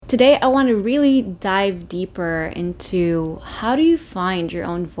Today, I want to really dive deeper into how do you find your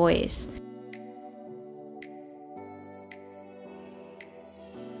own voice?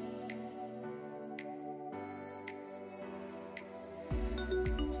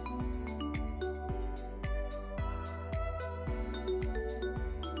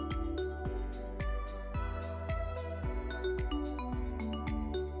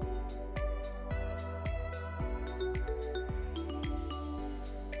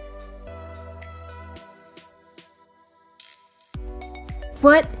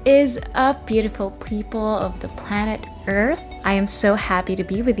 What is up, beautiful people of the planet Earth? I am so happy to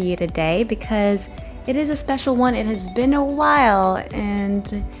be with you today because it is a special one. It has been a while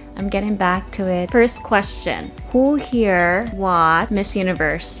and I'm getting back to it. First question: who here watched Miss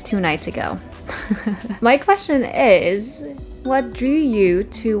Universe 2 nights ago? My question is, what drew you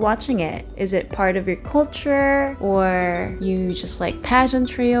to watching it? Is it part of your culture or you just like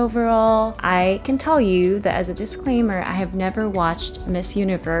pageantry overall? I can tell you that as a disclaimer, I have never watched Miss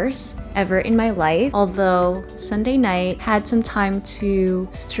Universe ever in my life, although Sunday night had some time to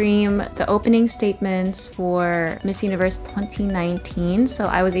stream the opening statements for Miss Universe 2019, so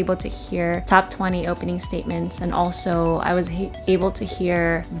I was able to hear top 20 opening statements, and also I was able to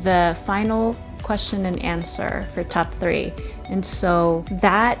hear the final question and answer for top 3, and so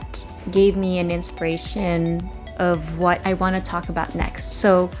that gave me an inspiration of what I want to talk about next.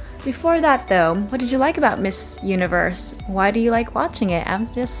 So before that though, what did you like about Miss Universe? Why do you like watching it? I'm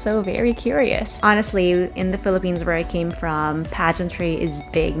just so very curious. Honestly, in the Philippines where I came from, pageantry is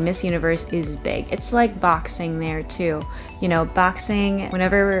big. Miss Universe is big. It's like boxing there too. You know, boxing,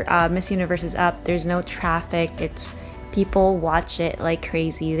 whenever Miss Universe is up, there's no traffic. It's people watch it like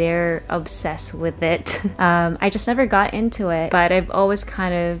crazy. They're obsessed with it. I just never got into it, but I've always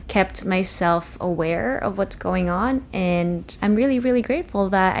kind of kept myself aware of what's going on, and I'm really, really grateful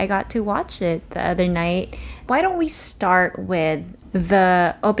that I got to watch it the other night. Why don't we start with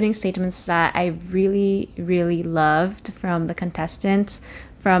the opening statements that I really, really loved from the contestants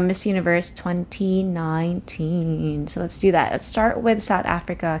from Miss Universe 2019. So let's do that. Let's start with South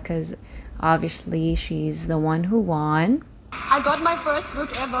Africa because obviously she's the one who won. I got my first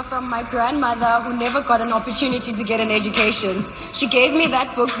book ever from my grandmother, who never got an opportunity to get an education. She gave me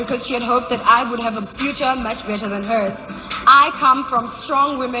that book because she had hoped that I would have a future much better than hers. I come from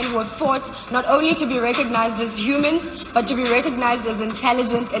strong women who have fought not only to be recognized as humans, but to be recognized as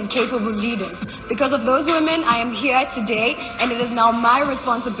intelligent and capable leaders. Because of those women, I am here today, and it is now my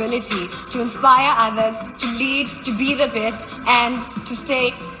responsibility to inspire others, to lead, to be the best, and to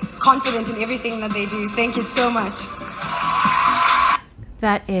stay confident in everything that they do. Thank you so much.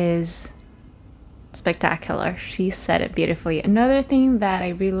 That is spectacular. She said it beautifully. Another thing that I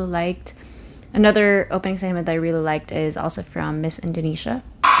really liked, another opening statement that I really liked is also from Miss Indonesia.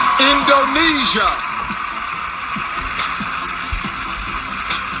 Indonesia!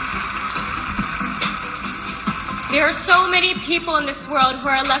 There are so many people in this world who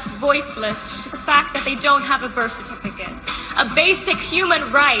are left voiceless due to the fact that they don't have a birth certificate. A basic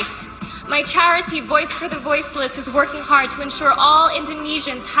human right. My charity, Voice for the Voiceless, is working hard to ensure all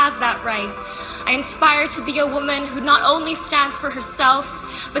Indonesians have that right. I aspire to be a woman who not only stands for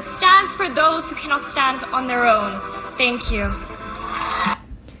herself, but stands for those who cannot stand on their own. Thank you.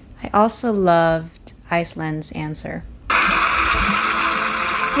 I also loved Iceland's answer.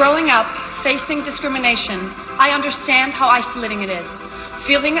 Growing up, facing discrimination, I understand how isolating it is.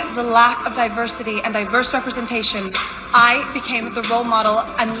 Feeling the lack of diversity and diverse representation, I became the role model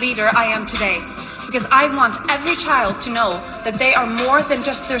and leader I am today. Because I want every child to know that they are more than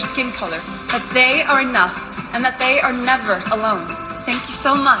just their skin color, that they are enough, and that they are never alone. Thank you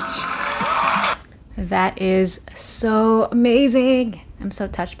so much. That is so amazing. I'm so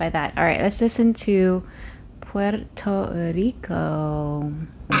touched by that. All right, let's listen to Puerto Rico.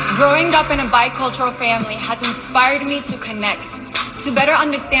 Growing up in a bicultural family has inspired me to connect, to better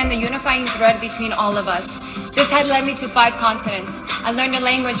understand the unifying thread between all of us. This had led me to 5 continents. I learned a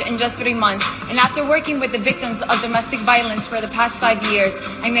language in just 3 months, and after working with the victims of domestic violence for the past 5 years,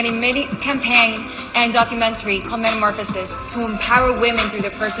 I made a mini campaign and documentary called Metamorphosis to empower women through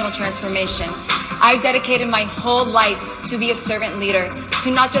their personal transformation. I've dedicated my whole life to be a servant leader,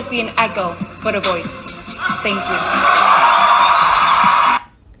 to not just be an echo, but a voice. Thank you.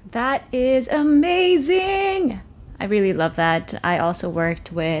 That is amazing. I really love that. I also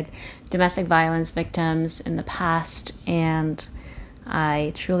worked with domestic violence victims in the past, and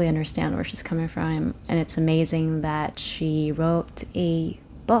I truly understand where she's coming from. And it's amazing that she wrote a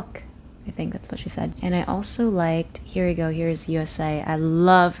book. I think that's what she said. And I also liked Here We Go, Here's USA. I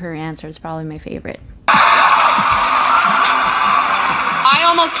love her answer. It's probably my favorite. I I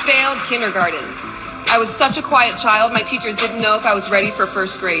almost failed kindergarten. I was such a quiet child, my teachers didn't know if I was ready for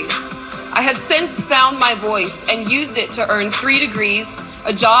first grade. I have since found my voice and used it to earn 3 degrees,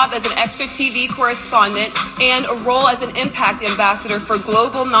 a job as an extra TV correspondent, and a role as an impact ambassador for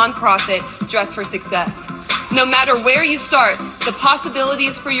global nonprofit Dress for Success. No matter where you start, the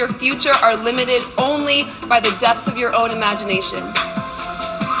possibilities for your future are limited only by the depths of your own imagination.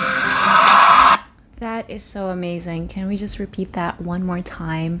 That is so amazing. Can we just repeat that one more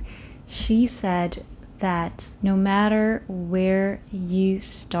time? She said that no matter where you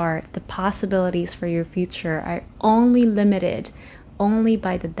start, the possibilities for your future are only limited only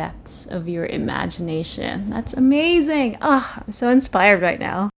by the depths of your imagination. That's amazing. Oh, I'm so inspired right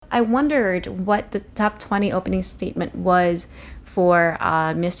now. I wondered what the top 20 opening statement was for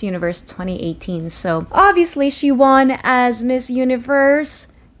Miss Universe 2018. So obviously she won as Miss Universe,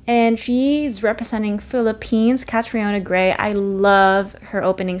 and she's representing Philippines, Catriona Gray. I love her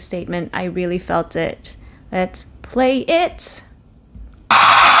opening statement. I really felt it. Let's play it.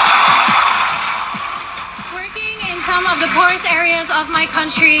 Working in some of the poorest areas of my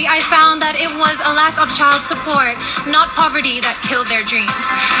country, I found that it was a lack of child support, not poverty, that killed their dreams.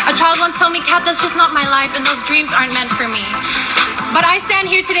 A child once told me, "Kat, that's just not my life, and those dreams aren't meant for me." But I stand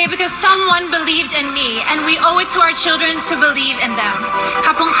here today because someone believed in me, and we owe it to our children to believe in them.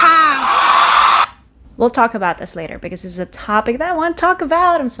 Kapong ka. We'll talk about this later because this is a topic that I want to talk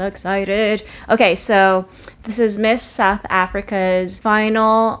about. I'm so excited. Okay, so this is Miss South Africa's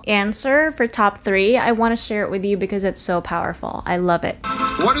final answer for top 3. I want to share it with you because it's so powerful. I love it.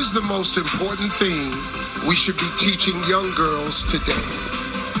 What is the most important thing we should be teaching young girls today?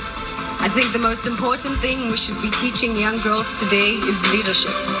 I think the most important thing we should be teaching young girls today is leadership.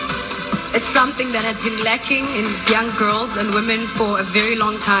 It's something that has been lacking in young girls and women for a very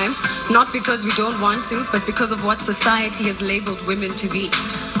long time, not because we don't want to, but because of what society has labeled women to be.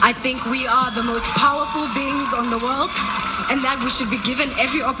 I think we are the most powerful beings on the world, and that we should be given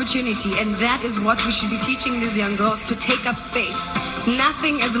every opportunity, and that is what we should be teaching these young girls, to take up space.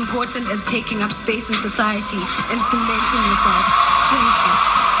 Nothing as important as taking up space in society and cementing yourself. Thank you.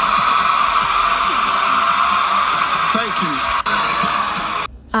 Thank you.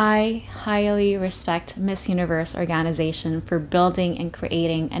 I highly respect Miss Universe organization for building and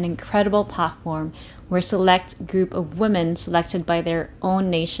creating an incredible platform where a select group of women selected by their own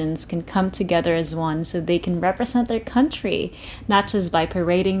nations can come together as one so they can represent their country, not just by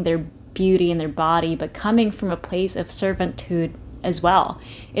parading their beauty and their body, but coming from a place of servanthood as well.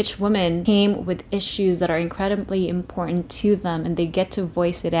 Each woman came with issues that are incredibly important to them, and they get to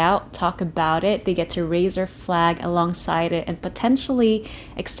voice it out, talk about it, they get to raise their flag alongside it, and potentially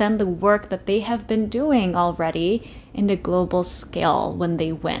extend the work that they have been doing already in the global scale when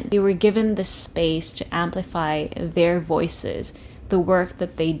they win. They were given the space to amplify their voices, the work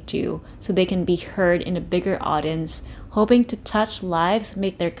that they do, so they can be heard in a bigger audience, hoping to touch lives,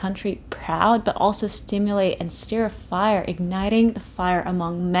 make their country proud, but also stimulate and stir a fire, igniting the fire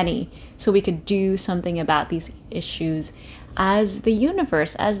among many, so we could do something about these issues as the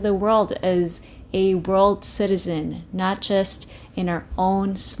universe, as the world, as a world citizen, not just in our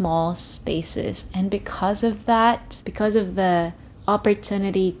own small spaces. And because of that, because of the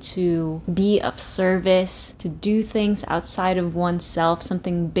opportunity to be of service, to do things outside of oneself,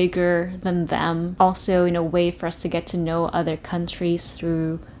 something bigger than them. Also, in a way for us to get to know other countries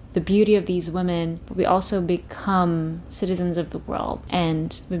through the beauty of these women, we also become citizens of the world,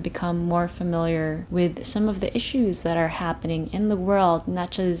 and we become more familiar with some of the issues that are happening in the world,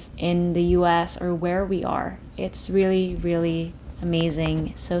 not just in the US or where we are. It's really, really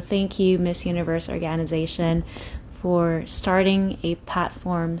amazing. So thank you, Miss Universe organization, for starting a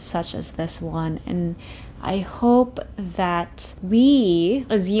platform such as this one. And I hope that we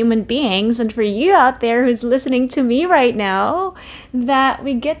as human beings, and for you out there who's listening to me right now, that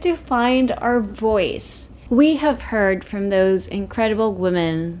we get to find our voice. We have heard from those incredible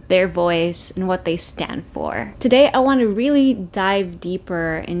women, their voice and what they stand for. Today, I want to really dive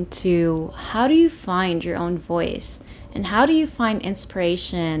deeper into how do you find your own voice, and how do you find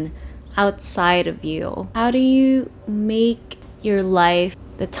inspiration outside of you? How do you make your life,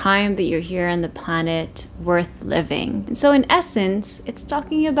 the time that you're here on the planet, worth living? And so in essence, it's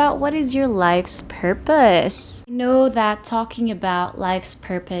talking about what is your life's purpose. I know that talking about life's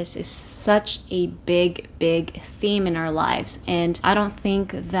purpose is such a big big theme in our lives. And I don't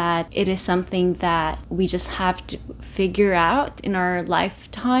think that it is something that we just have to figure out in our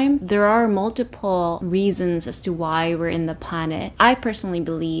lifetime. There are multiple reasons as to why we're in the planet. I personally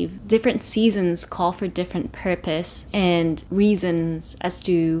believe different seasons call for different purpose and reasons as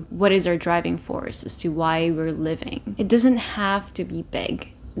to what is our driving force as to why we're living. It doesn't have to be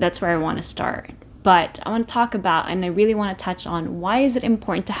big. That's where I want to start. But I want to talk about, and I really want to touch on, why is it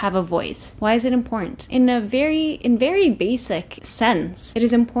important to have a voice? Why is it important? In very basic sense, it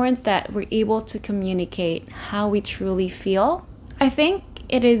is important that we're able to communicate how we truly feel. I think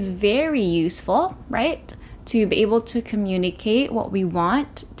it is very useful, right? To be able to communicate what we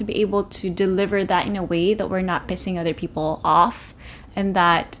want, to be able to deliver that in a way that we're not pissing other people off, and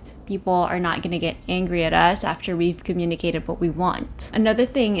that people are not going to get angry at us after we've communicated what we want. Another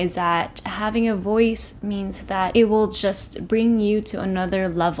thing is that having a voice means that it will just bring you to another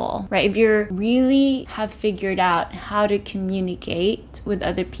level, right? If you really have figured out how to communicate with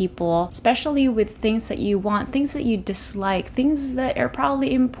other people, especially with things that you want, things that you dislike, things that are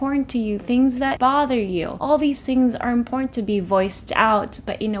probably important to you, things that bother you, all these things are important to be voiced out,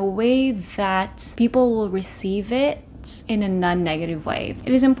 but in a way that people will receive it in a non-negative way.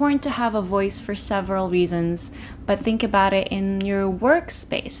 It is important to have a voice for several reasons, but think about it in your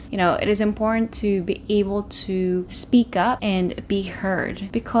workspace. It is important to be able to speak up and be heard,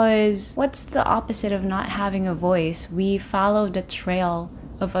 because what's the opposite of not having a voice? We follow the trail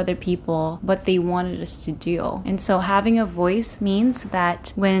of other people, what they wanted us to do. And so having a voice means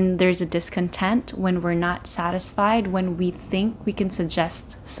that when there's a discontent, when we're not satisfied, when we think we can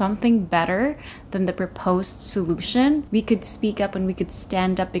suggest something better than the proposed solution, we could speak up and we could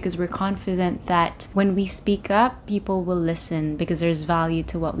stand up, because we're confident that when we speak up, people will listen because there's value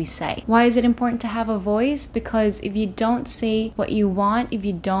to what we say. Why is it important to have a voice? Because if you don't say what you want, if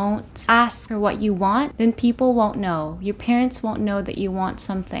you don't ask for what you want, then people won't know. Your parents won't know that you want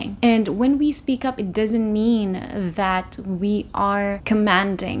something. And when we speak up, it doesn't mean that we are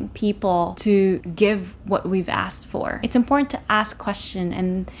commanding people to give what we've asked for. It's important to ask questions,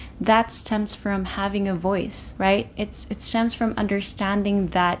 and that stems from having a voice, right? It stems from understanding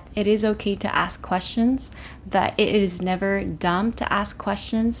that it is okay to ask questions, that it is never dumb to ask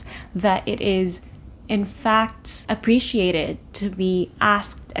questions, that it is in fact appreciated to be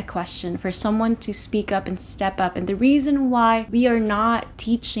asked a question, for someone to speak up and step up. And the reason why we are not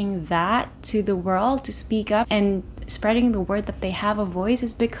teaching that to the world, to speak up and spreading the word that they have a voice,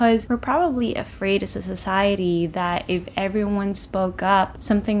 is because we're probably afraid as a society that if everyone spoke up,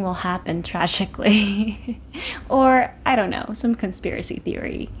 something will happen tragically. Or, I don't know, some conspiracy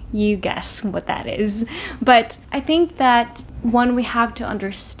theory. You guess what that is. But I think that, one, we have to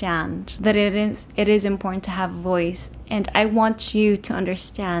understand that it is important to have a voice. And I want you to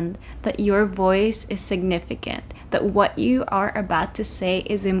understand that your voice is significant, that what you are about to say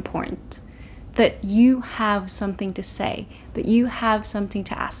is important, that you have something to say, that you have something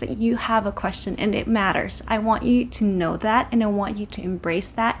to ask, that you have a question, and it matters. I want you to know that, and I want you to embrace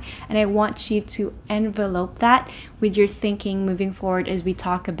that, and I want you to envelope that with your thinking moving forward as we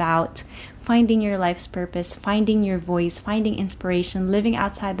talk about finding your life's purpose, finding your voice, finding inspiration, living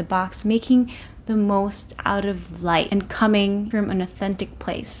outside the box, making the most out of life, and coming from an authentic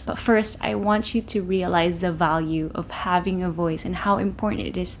place. But first, I want you to realize the value of having a voice and how important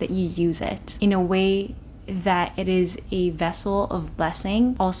it is that you use it in a way that it is a vessel of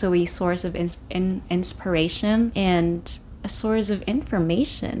blessing, also a source of inspiration, and a source of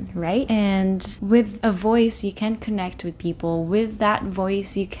information, right? And with a voice, you can connect with people. With that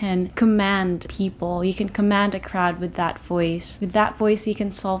voice, you can command people. You can command a crowd with that voice. With that voice, you can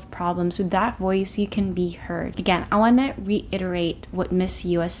solve problems. With that voice, you can be heard. Again, I want to reiterate what Miss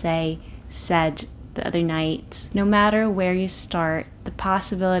USA said the other night. No matter where you start, the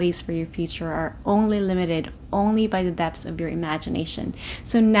possibilities for your future are only limited only by the depths of your imagination.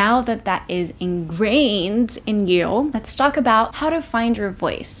 So now that that is ingrained in you, let's talk about how to find your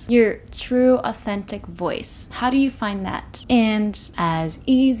voice, your true authentic voice. How do you find that? And as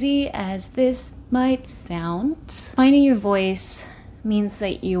easy as this might sound, finding your voice means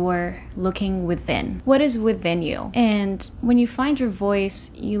that you're looking within. What is within you? And when you find your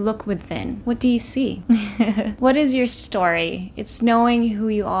voice, you look within. What do you see? What is your story? It's knowing who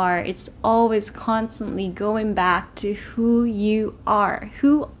you are. It's always constantly going back to who you are.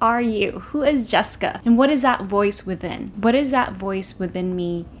 Who are you? Who is Jessica? And what is that voice within? What is that voice within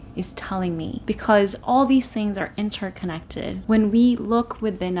me is telling me, because all these things are interconnected. When we look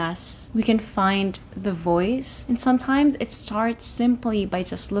within us, we can find the voice, and sometimes it starts simply by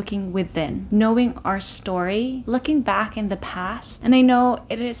just looking within, knowing our story, looking back in the past. And I know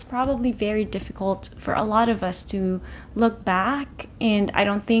it is probably very difficult for a lot of us to look back, and I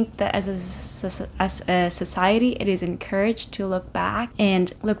don't think that as a society it is encouraged to look back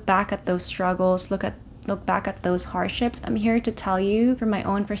at those struggles, look back at those hardships. I'm here to tell you from my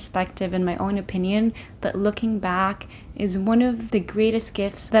own perspective and my own opinion that looking back is one of the greatest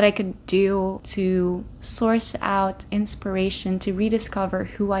gifts that I could do to source out inspiration, to rediscover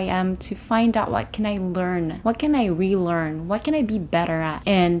who I am, to find out what can I learn, what can I relearn, what can I be better at.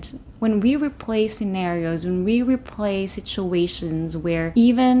 And when we replay scenarios, when we replay situations where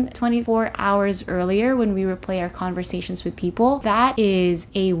even 24 hours earlier, when we replay our conversations with people, that is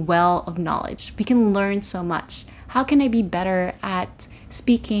a well of knowledge. We can learn so much. How can I be better at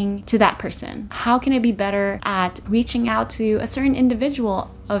speaking to that person? How can I be better at reaching out to a certain individual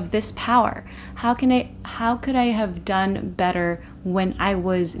of this power? How could I have done better when I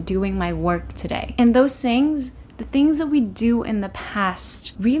was doing my work today? And those things, the things that we do in the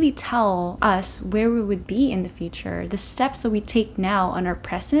past really tell us where we would be in the future. The steps that we take now on our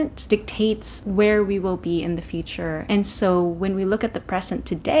present dictates where we will be in the future. And so when we look at the present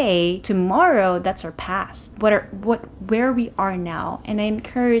today, tomorrow, that's our past. Where we are now. And I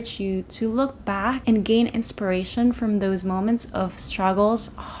encourage you to look back and gain inspiration from those moments of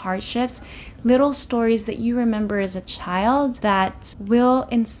struggles, hardships, little stories that you remember as a child that will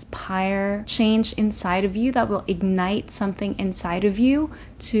inspire change inside of you, that will ignite something inside of you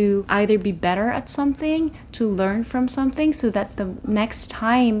to either be better at something, to learn from something, so that the next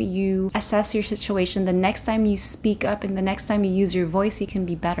time you assess your situation, the next time you speak up, and the next time you use your voice, you can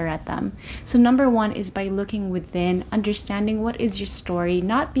be better at them. So number one is by looking within, understanding what is your story,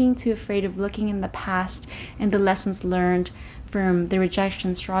 not being too afraid of looking in the past and the lessons learned from the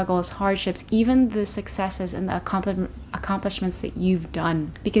rejection, struggles, hardships, even the successes and the accomplishments that you've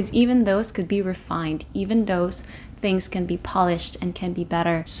done. Because even those could be refined, even those things can be polished and can be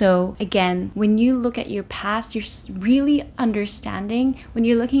better. So again, when you look at your past, you're really understanding, when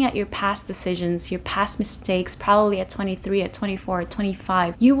you're looking at your past decisions, your past mistakes, probably at 23, at 24, at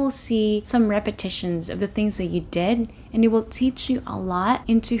 25, you will see some repetitions of the things that you did, and it will teach you a lot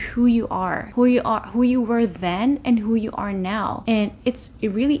into who you were then and who you are now. And it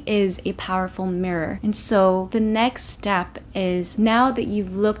really is a powerful mirror. And so the next step is, now that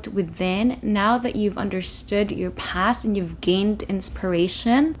you've looked within, now that you've understood your past and you've gained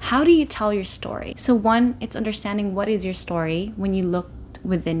inspiration, how do you tell your story? So one, it's understanding what is your story when you look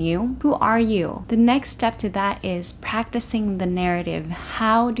within you. Who are you? The next step to that is practicing the narrative.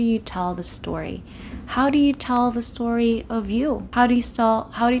 How do you tell the story? How do you tell the story of you? How do you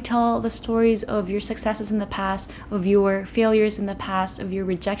tell the stories of your successes in the past, of your failures in the past, of your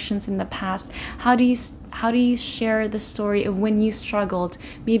rejections in the past? How do you share the story of when you struggled?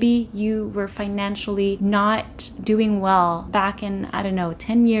 Maybe you were financially not doing well back in,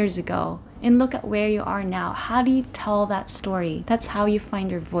 10 years ago. And look at where you are now. How do you tell that story? That's how you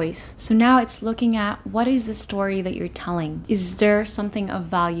find your voice. So now it's looking at, what is the story that you're telling? Is there something of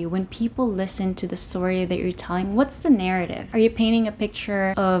value? When people listen to the story that you're telling, what's the narrative? Are you painting a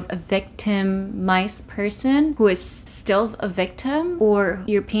picture of a victimized person who is still a victim? Or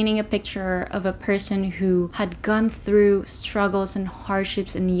you're painting a picture of a person who had gone through struggles and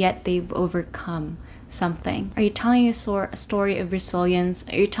hardships and yet they've overcome something? Are you telling a story of resilience?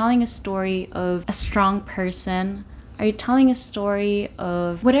 Are you telling a story of a strong person? Are you telling a story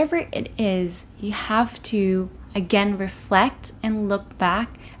of whatever it is? You have to again reflect and look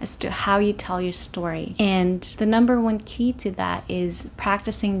back as to how you tell your story. And the number one key to that is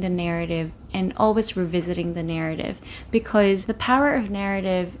practicing the narrative and always revisiting the narrative, because the power of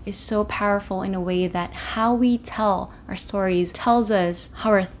narrative is so powerful in a way that how we tell our stories tells us how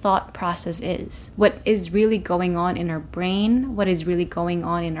our thought process is, what is really going on in our brain, what is really going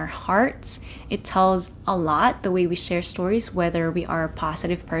on in our hearts. It tells a lot the way we share stories, whether we are a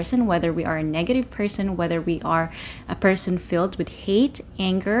positive person, whether we are a negative person, whether we are a person filled with hate,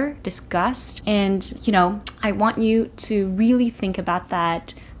 anger, disgust. And I want you to really think about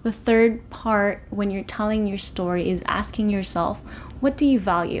that. The third part when you're telling your story is asking yourself, what do you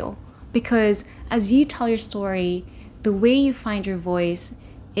value? Because as you tell your story, the way you find your voice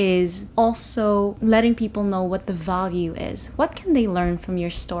is also letting people know what the value is. What can they learn from your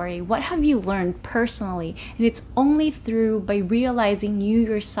story? What have you learned personally? And it's only through by realizing you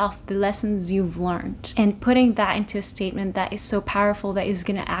yourself the lessons you've learned and putting that into a statement that is so powerful that is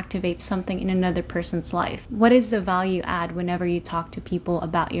going to activate something in another person's life. What is the value add whenever you talk to people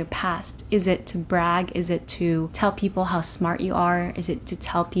about your past? Is it to brag? Is it to tell people how smart you are? Is it to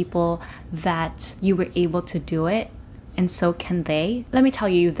tell people that you were able to do it? And so can they? Let me tell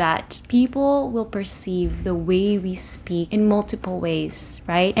you that people will perceive the way we speak in multiple ways,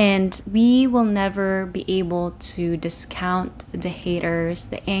 right? And we will never be able to discount the haters,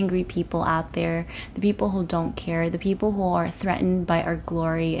 the angry people out there, the people who don't care, the people who are threatened by our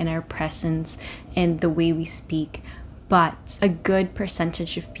glory and our presence and the way we speak. But a good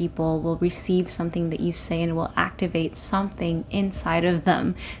percentage of people will receive something that you say and will activate something inside of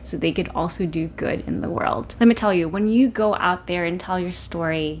them so they could also do good in the world. Let me tell you, when you go out there and tell your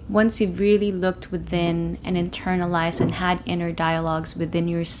story, once you've really looked within and internalized and had inner dialogues within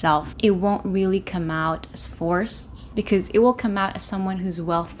yourself, it won't really come out as forced, because it will come out as someone who's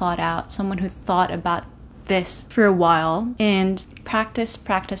well thought out, someone who thought about this for a while. And practice.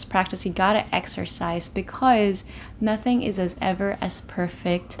 You gotta exercise, because nothing is ever as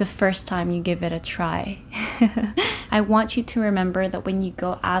perfect the first time you give it a try. I want you to remember that when you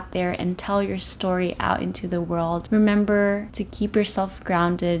go out there and tell your story out into the world, remember to keep yourself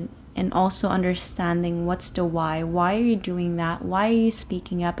grounded and also understanding what's the why. Why are you doing that? Why are you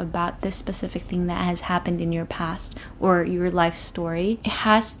speaking up about this specific thing that has happened in your past or your life story? It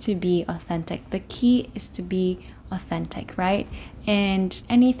has to be authentic. The key is to be authentic, right? And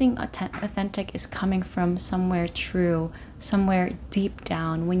anything authentic is coming from somewhere true, somewhere deep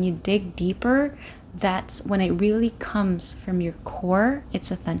down. When you dig deeper, that's when it really comes from your core.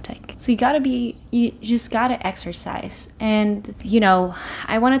 It's authentic. So you just gotta exercise. And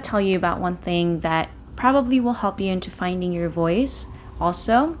I want to tell you about one thing that probably will help you into finding your voice.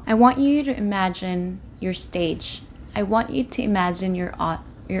 Also, I want you to imagine your stage. I want you to imagine your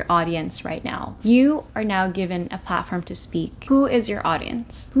audience right now. You are now given a platform to speak. Who is your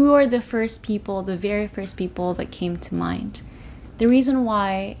audience? Who are the very first people that came to mind? The reason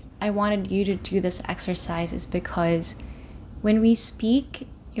why I wanted you to do this exercise is because when we speak,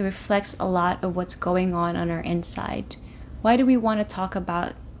 it reflects a lot of what's going on our inside. Why do we want to talk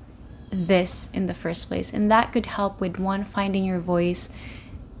about this in the first place? And that could help with finding your voice,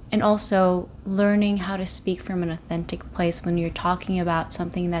 and also learning how to speak from an authentic place when you're talking about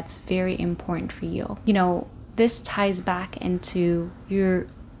something that's very important for you. This ties back into your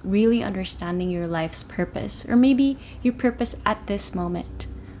really understanding your life's purpose, or maybe your purpose at this moment.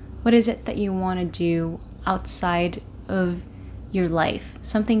 What is it that you want to do outside of your life?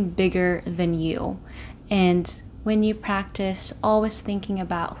 Something bigger than you. And when you practice, always thinking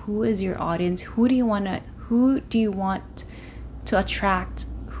about who is your audience, who do you want to attract,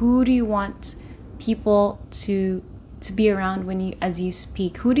 who do you want people to be around as you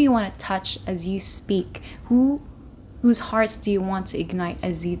speak, who do you want to touch as you speak, whose hearts do you want to ignite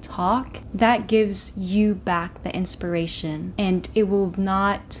as you talk? That gives you back the inspiration, and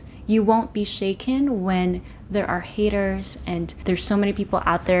you won't be shaken when there are haters and there's so many people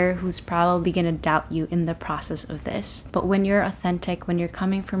out there who's probably gonna doubt you in the process of this. But when you're authentic, when you're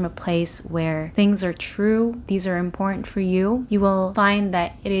coming from a place where things are true, these are important for you, you will find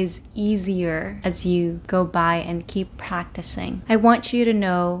that it is easier as you go by and keep practicing. I want you to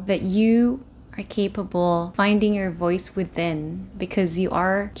know that you are capable of finding your voice within, because you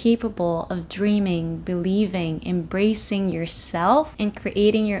are capable of dreaming, believing, embracing yourself, and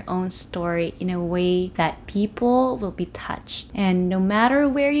creating your own story in a way that people will be touched. And no matter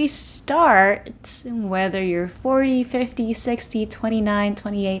where you start, whether you're 40, 50, 60, 29,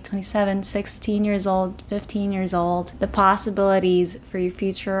 28, 27, 16 years old, 15 years old, the possibilities for your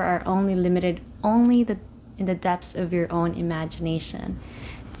future are only limited in the depths of your own imagination.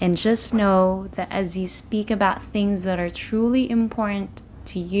 And just know that as you speak about things that are truly important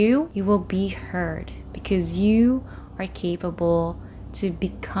to you, you will be heard, because you are capable to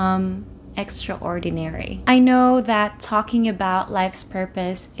become extraordinary. I know that talking about life's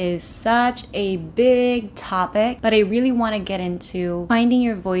purpose is such a big topic, but I really want to get into finding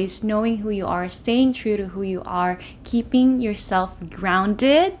your voice, knowing who you are, staying true to who you are, keeping yourself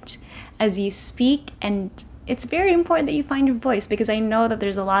grounded as you speak. And it's very important that you find your voice, because I know that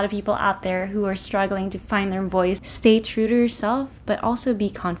there's a lot of people out there who are struggling to find their voice. Stay true to yourself, but also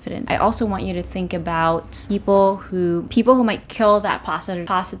be confident. I also want you to think about people who might kill that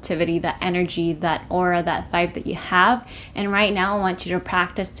positivity, that energy, that aura, that vibe that you have. And right now I want you to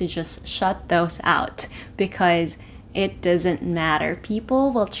practice to just shut those out, because it doesn't matter.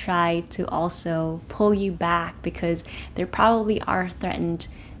 People will try to also pull you back because they probably are threatened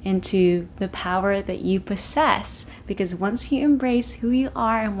into the power that you possess. Because once you embrace who you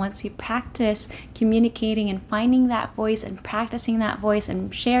are and once you practice communicating and finding that voice and practicing that voice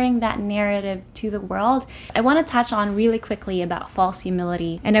and sharing that narrative to the world, I want to touch on really quickly about false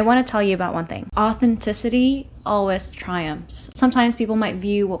humility. And I want to tell you about one thing. Authenticity always triumphs. Sometimes people might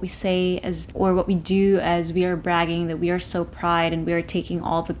view what we say as, or what we do as, we are bragging that we are so proud and we are taking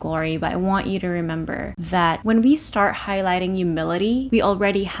all the glory. But I want you to remember that when we start highlighting humility, we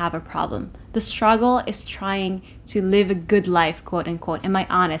already have a problem. The struggle is trying to live a good life, quote unquote. Am I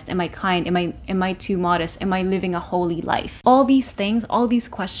honest? Am I kind? Am I too modest? Am I living a holy life? All these things, all these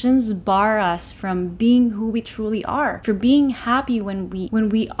questions bar us from being who we truly are, for being happy when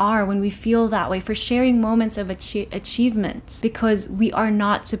we feel that way, for sharing moments of achievements, because we are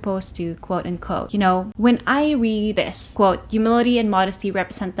not supposed to, quote unquote. You know, when I read this, quote, humility and modesty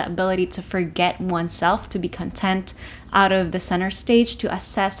represent the ability to forget oneself, to be content out of the center stage, to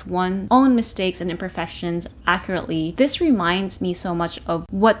assess one's own mistakes and imperfections accurately. This reminds me so much of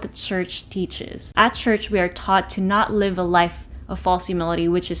what the church teaches. At church, we are taught to not live a life of false humility,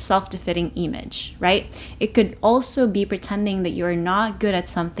 which is self-defeating image, right? It could also be pretending that you're not good at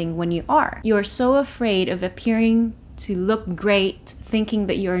something when you are. You are so afraid of appearing to look great, thinking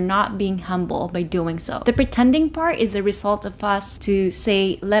that you're not being humble by doing so. The pretending part is the result of us to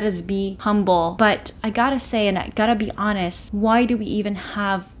say, let us be humble. But I gotta say, and I gotta be honest, why do we even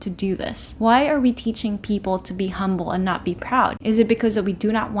have to do this? Why are we teaching people to be humble and not be proud? Is it because that we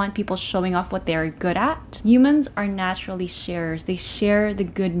do not want people showing off what they're good at? Humans are naturally sharers. They share the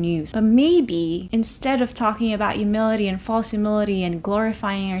good news. But maybe instead of talking about humility and false humility and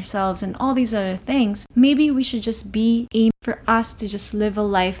glorifying ourselves and all these other things, maybe we should just aim for us to just live a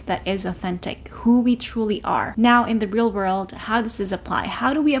life that is authentic, who we truly are. Now, in the real world, how does this apply?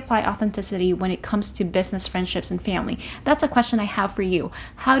 How do we apply authenticity when it comes to business, friendships, and family? That's a question I have for you.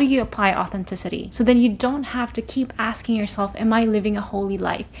 How do you apply authenticity? So then you don't have to keep asking yourself, am I living a holy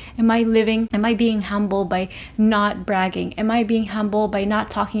life? Am I being humble by not bragging? Am I being humble by not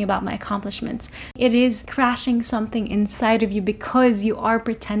talking about my accomplishments? It is crashing something inside of you because you are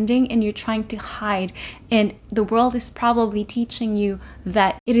pretending and you're trying to hide. And the world is probably teaching you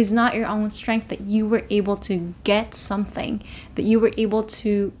that it is not your own strength that you were able to get something, that you were able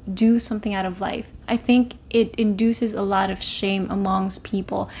to do something out of life. I think it induces a lot of shame amongst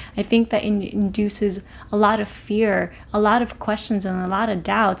people. I think that it induces a lot of fear, a lot of questions, and a lot of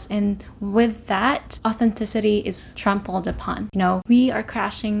doubts. And with that, authenticity is trampled upon. You know, we are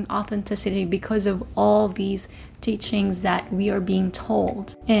crashing authenticity because of all these teachings that we are being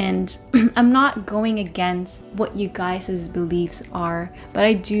told. And I'm not going against what you guys' beliefs are, but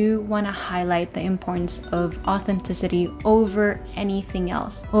I do want to highlight the importance of authenticity over anything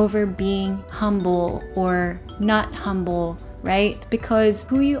else, over being humble or not humble, right? Because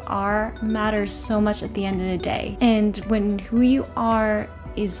who you are matters so much at the end of the day. And when who you are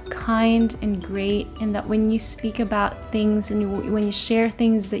is kind and great, and that when you speak about things and when you share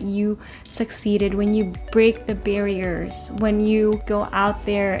things that you succeeded, when you break the barriers, when you go out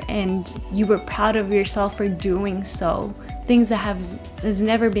there and you were proud of yourself for doing so, things that has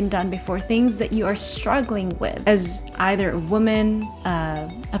never been done before, things that you are struggling with as either a woman,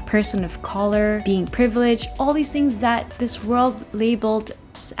 a person of color, being privileged, all these things that this world labeled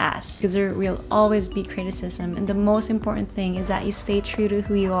as, because there will always be criticism. And the most important thing is that you stay true to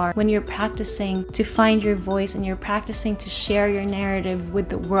who you are when you're practicing to find your voice and you're practicing to share your narrative with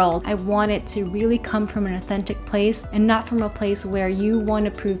the world. I want it to really come from an authentic place and not from a place where you want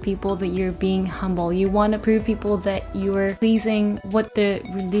to prove people that you're being humble. You want to prove people that you're pleasing what the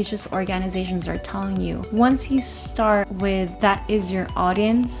religious organizations are telling you. Once you start with that is your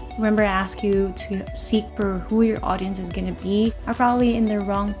audience, remember I ask you to seek for who your audience is going to be, are probably in the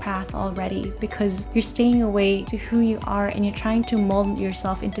wrong path already, because you're staying away to who you are and you're trying to mold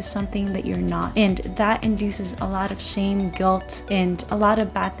yourself into something that you're not. And that induces a lot of shame, guilt, and a lot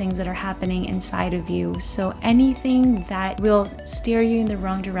of bad things that are happening inside of you. So anything that will steer you in the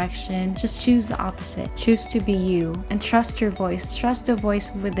wrong direction, just choose the opposite. Choose to be you and trust your voice. Trust the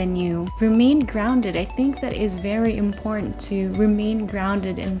voice within you. Remain grounded. I think that is very important, to remain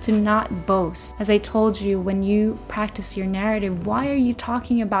grounded and to not boast. As I told you, when you practice your narrative, why are you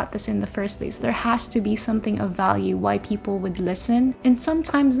talking about this in the first place? There has to be something of value why people would listen, and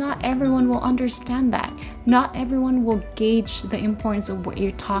sometimes not everyone will understand that. Not everyone will gauge the importance of what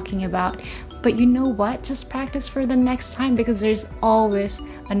you're talking about. But you know what? Just practice for the next time, because there's always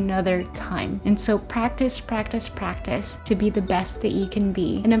another time. And so practice to be the best that you can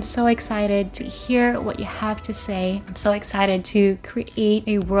be. And I'm so excited to hear what you have to say. I'm so excited to create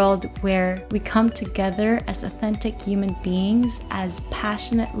a world where we come together as authentic human beings, as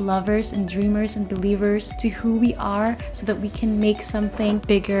passionate lovers and dreamers and believers to who we are, so that we can make something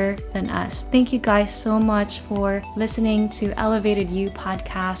bigger than us. Thank you guys so much for listening to Elevated You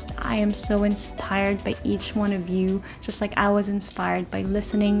podcast. I am so inspired by each one of you, just like I was inspired by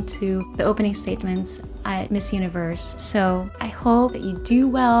listening to the opening statements at Miss Universe. So I hope that you do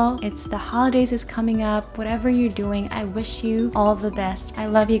well. It's the holidays is coming up. Whatever you're doing, I wish you all the best. I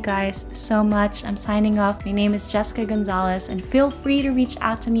love you guys so much. I'm signing off. My name is Jessica Gonzalez, and feel free to reach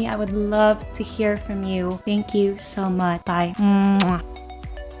out to me. I would love to hear from you. Thank you so much. Bye. Mwah.